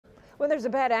When there's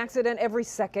a bad accident, every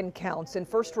second counts, and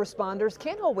first responders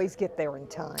can't always get there in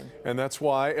time. And that's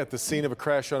why at the scene of a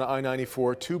crash on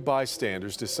I-94, two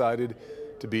bystanders decided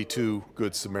to be two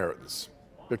good Samaritans.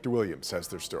 Victor Williams has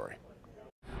their story.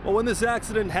 Well, when this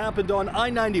accident happened on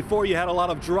I-94, you had a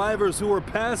lot of drivers who were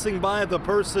passing by the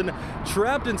person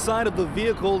trapped inside of the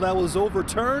vehicle that was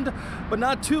overturned, but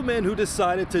not two men who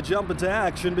decided to jump into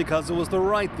action because it was the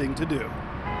right thing to do.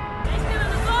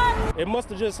 It must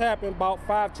have just happened about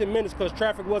 5-10 minutes because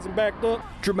traffic wasn't backed up.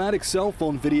 Dramatic cell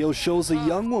phone video shows a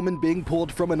young woman being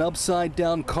pulled from an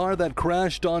upside-down car that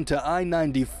crashed onto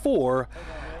I-94.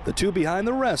 The two behind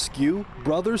the rescue,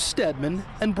 brothers Stedman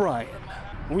and Brian.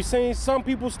 We seen some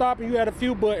people stopping, you had a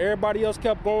few, but everybody else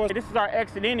kept going. This is our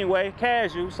exit anyway,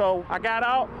 casual, so I got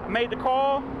out, made the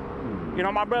call. You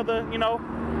know, my brother,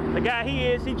 the guy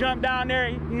he jumped down there,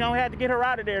 had to get her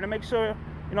out of there to make sure,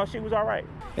 she was all right.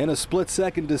 In a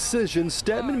split-second decision,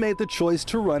 Stedman made the choice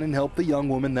to run and help the young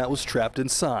woman that was trapped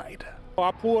inside.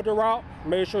 I pulled her out,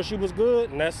 made sure she was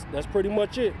good, and that's pretty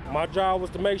much it. My job was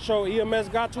to make sure EMS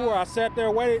got to her. I sat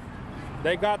there, waited.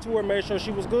 They got to her, made sure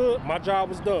she was good. My job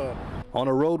was done. On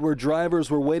a road where drivers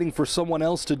were waiting for someone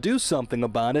else to do something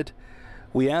about it,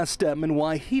 we asked Stedman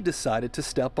why he decided to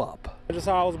step up. That's just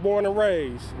how I was born and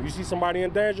raised. You see somebody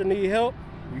in danger, need help,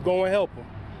 you go and help them.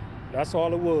 That's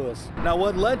all it was. Now,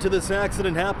 what led to this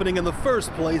accident happening in the first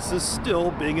place is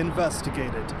still being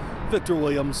investigated. Victor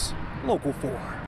Williams, Local 4.